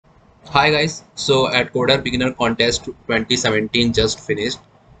Hi guys, so AtCoder Beginner Contest 2017 just finished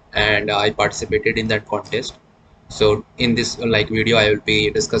and I participated in that contest. So in this video I will be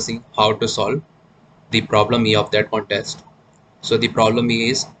discussing how to solve the problem E of that contest. So the problem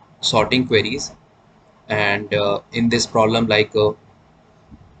E is sorting queries and in this problem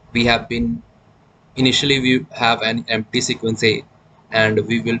we have been initially we have an empty sequence A and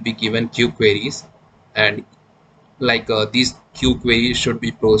we will be given Q queries and these queue queries should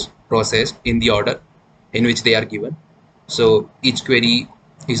be processed in the order in which they are given. So each query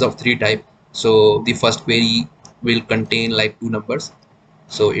is of three types. So the first query will contain like two numbers.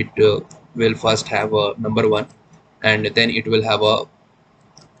 So it will first have a number one and then it will have a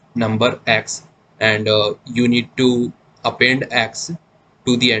number x and you need to append x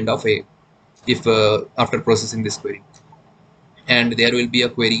to the end of a if after processing this query, and there will be a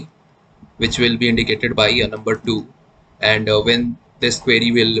query which will be indicated by a number 2, and when this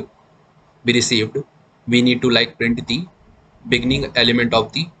query will be received we need to print the beginning element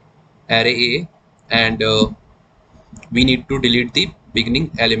of the array A, and we need to delete the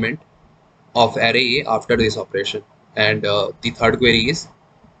beginning element of array A after this operation, and the third query is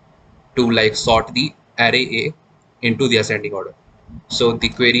to sort the array A into the ascending order. So the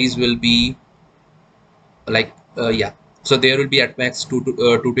queries will be yeah, so there will be at max 2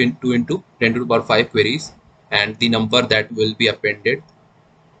 into 10 to the power 5 queries, and the number that will be appended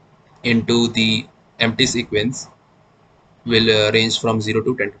into the empty sequence will range from 0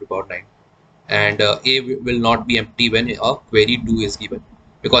 to 10 to the power 9, and will not be empty when a query 2 is given,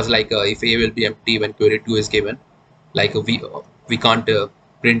 because if A will be empty when query 2 is given, we can't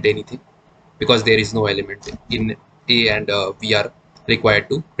print anything because there is no element in A, and we are required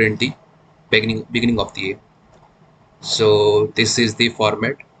to print the beginning of the A. So this is the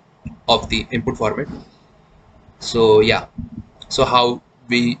format of the input format. So yeah, so how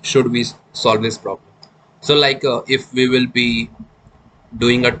we should we solve this problem? So if we will be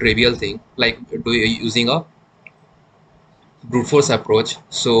doing a trivial thing using a brute force approach,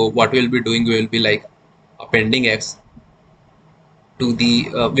 so what we'll be doing, we will be appending x to the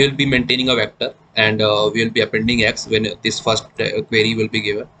we'll be maintaining a vector, and we'll be appending x when this first query will be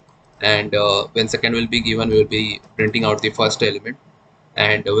given, and when second will be given we will be printing out the first element,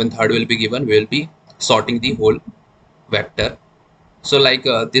 and when third will be given we will be sorting the whole vector. So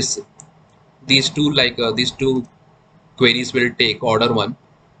these two queries will take order 1,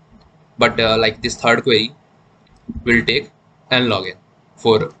 but this third query will take nlogn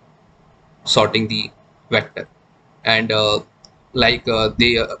for sorting the vector, and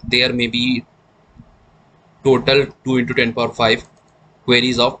there may be total 2 into 10 power 5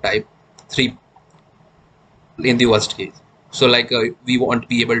 queries of type 3 in the worst case. So we won't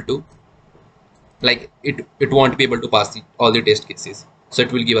be able to it won't be able to pass all the test cases, so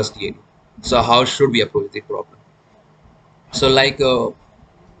it will give us DNA. So how should we approach the problem? So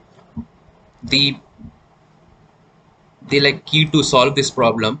the key to solve this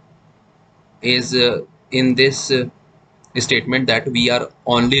problem is in this statement that we are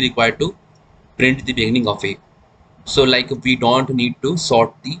only required to print the beginning of A. So we don't need to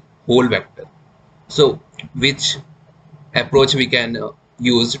sort the whole vector. So which approach we can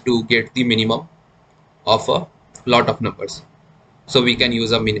use to get the minimum of a lot of numbers? So we can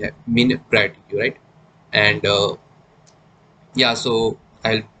use a min priority queue, right? And yeah, so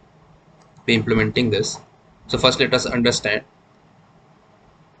I'll be implementing this. So first let us understand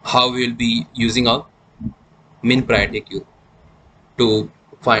how we will be using a min priority queue to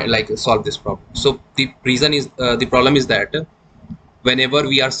find solve this problem. So the reason is the problem is that whenever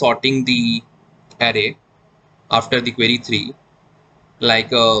we are sorting the array after the query 3,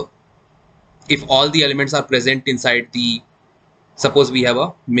 if all the elements are present inside the, suppose we have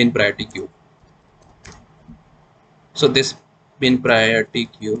a min priority queue, so this min priority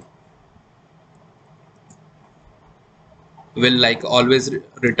queue will always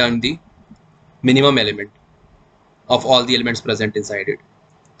return the minimum element of all the elements present inside it.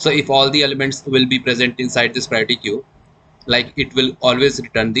 So if all the elements will be present inside this priority queue, it will always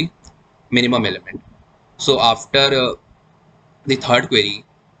return the minimum element. So after the third query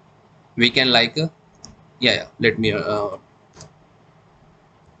we can yeah, let me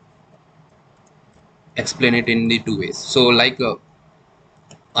explain it in the two ways. So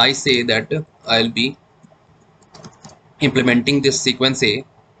I say that I'll be implementing this sequence A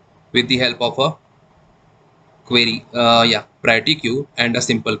with the help of a query yeah, priority queue and a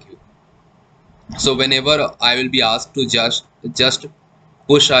simple queue. So whenever I will be asked to just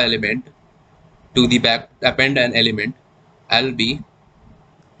push an element to the back, append an element, I'll be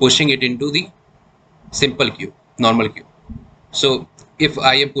pushing it into the simple queue, normal queue. So if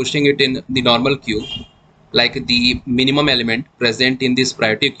I am pushing it in the normal queue, like the minimum element present in this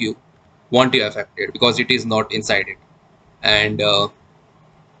priority queue won't be affected because it is not inside it. And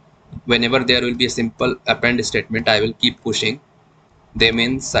whenever there will be a simple append statement, I will keep pushing them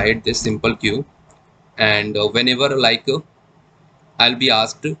inside this simple queue. And whenever I'll be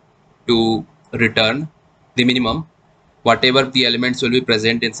asked to return the minimum, whatever the elements will be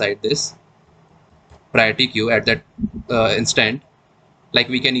present inside this priority queue at that instant, like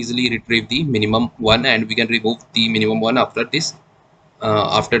we can easily retrieve the minimum one and we can remove the minimum one after this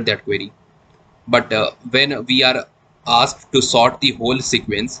after that query. But when we are asked to sort the whole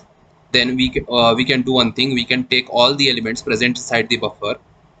sequence, then we can do one thing. We can take all the elements present inside the buffer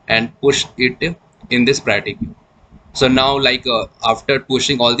and push it in this priority queue. So now after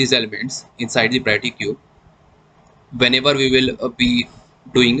pushing all these elements inside the priority queue, whenever we will be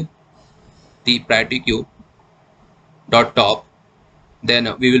doing the priority queue dot top, then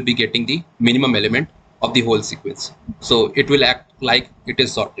we will be getting the minimum element of the whole sequence. So it will act like it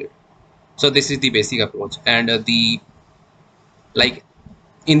is sorted. So this is the basic approach. And the like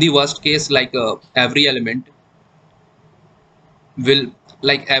in the worst case, every element will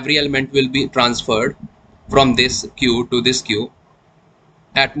be transferred from this queue to this queue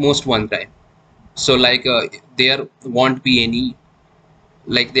at most one time. So there won't be any,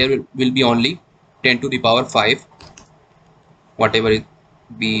 there will be only 10 to the power 5, whatever it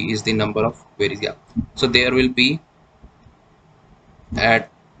be is the number of queries. Yeah, so there will be at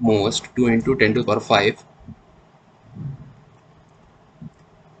most 2 into 10 to the power 5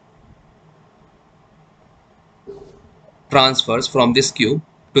 transfers from this queue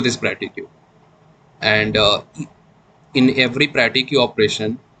to this priority queue. And in every priority queue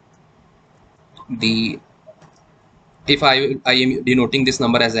operation, if I am denoting this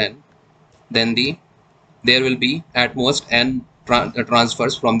number as n, then there will be at most n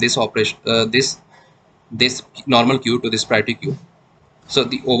transfers from this operation, this normal queue to this priority queue. So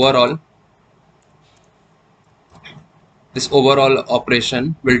this overall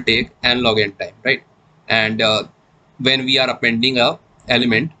operation will take n log n time, right? And when we are appending a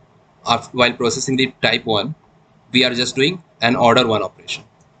element while processing the type 1, we are just doing an order 1 operation.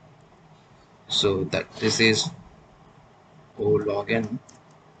 So that this is O log n.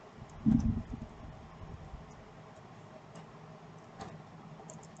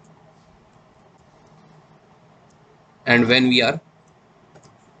 And when we are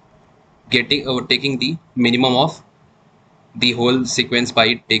taking the minimum of the whole sequence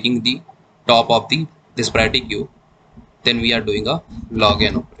by taking the top of this priority queue, then we are doing a log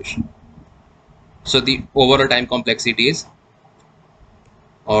n operation. So the overall time complexity is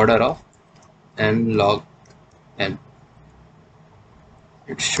order of n log n.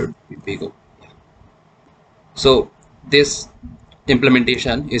 It should be bigger. Yeah. So this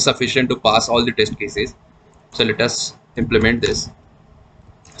implementation is sufficient to pass all the test cases. So let us implement this.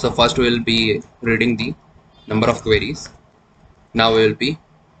 So first we will be reading the number of queries. Now we will be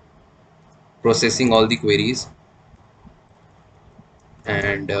processing all the queries,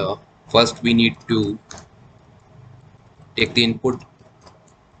 and first we need to take the input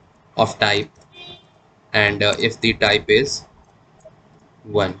of type, and if the type is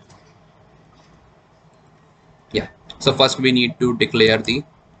 1, yeah, so first we need to declare the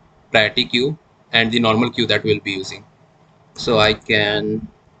priority queue and the normal queue that we'll be using. So I can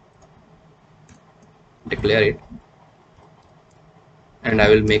declare it, and I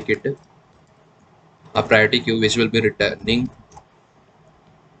will make it a priority queue which will be returning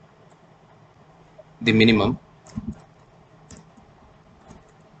the minimum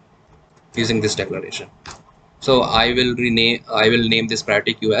using this declaration. So I will name this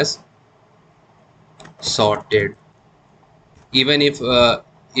priority queue as sorted, even if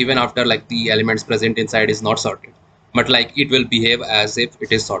even after the elements present inside is not sorted, but it will behave as if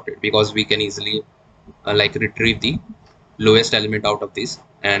it is sorted, because we can easily retrieve the lowest element out of this,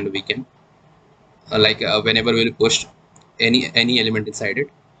 and we can whenever we will push any element inside it,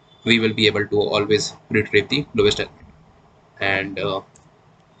 we will be able to always retrieve the lowest element. And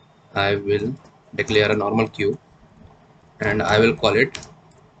I will declare a normal queue, and I will call it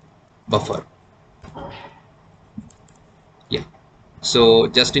buffer. Yeah, so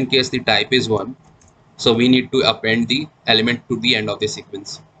just in case the type is 1, so we need to append the element to the end of the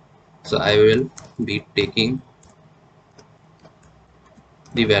sequence. So I will be taking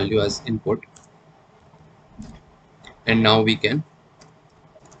the value as input, and now we can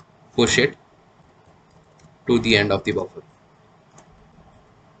push it to the end of the buffer.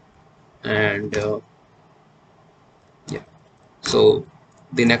 And yeah, so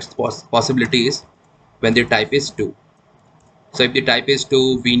the next possibility is when the type is 2. So if the type is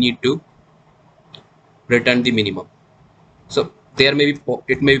 2, we need to return the minimum. So there may be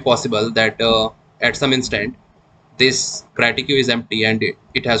it may be possible that at some instant this critique is empty and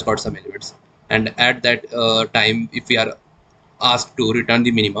it has got some elements, and at that time if we are asked to return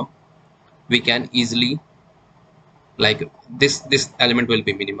the minimum, we can easily, like, this element will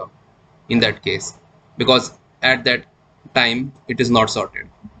be minimum in that case, because at that time it is not sorted.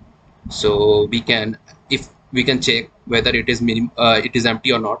 So we can, if we can check whether it is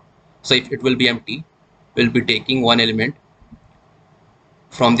empty or not. So if it will be empty, we'll be taking one element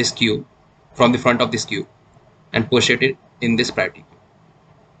from this queue, from the front of this queue, and push it in this priority queue.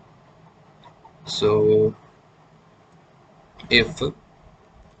 So if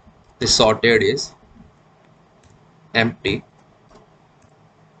the sorted is empty,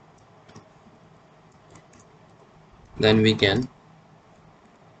 then we can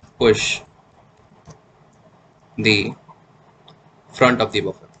push the front of the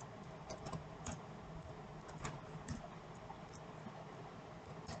buffer,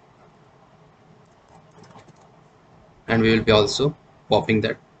 and we will be also popping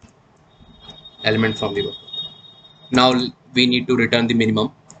that element from the buffer. Now we need to return the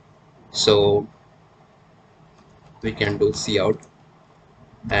minimum, so we can do cout,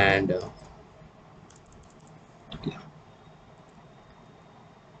 and yeah,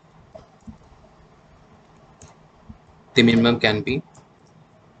 the minimum can be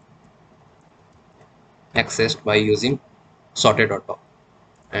accessed by using sorted.top.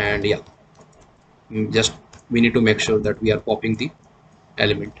 And yeah, just we need to make sure that we are popping the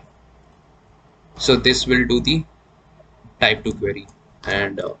element. So this will do the type 2 query,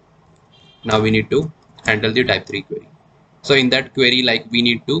 and now we need to handle the type 3 query. So in that query, like, we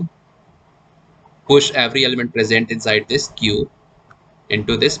need to push every element present inside this queue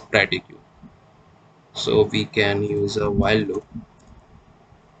into this priority queue. So we can use a while loop.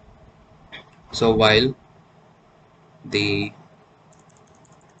 So while the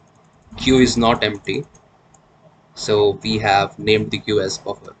queue is not empty, so we have named the queue as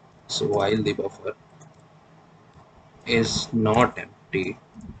buffer. So while the buffer is not empty,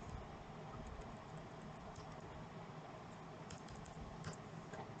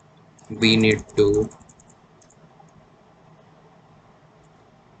 we need to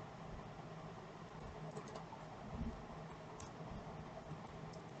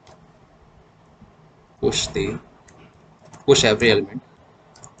push every element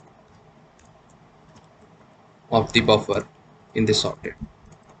of the buffer in the sorted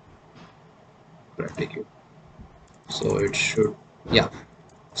priority queue. So it should, yeah.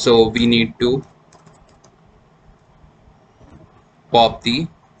 So we need to pop the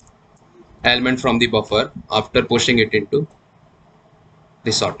element from the buffer after pushing it into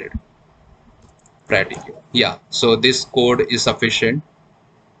the sorted priority queue. Yeah, so this code is sufficient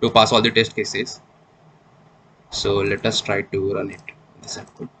to pass all the test cases. So let us try to run it in this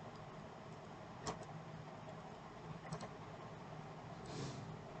output.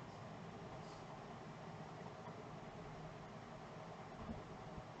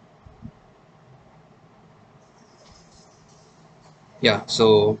 Yeah,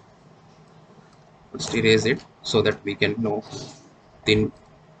 so let's erase it so that we can know the,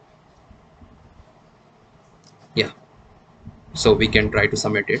 yeah, so we can try to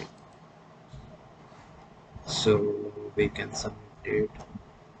submit it. So we can submit it.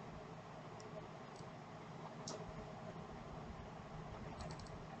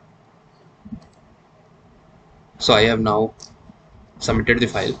 So I have now submitted the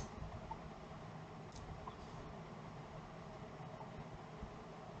file.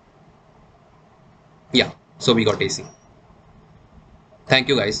 Yeah, so we got AC. Thank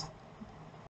you guys.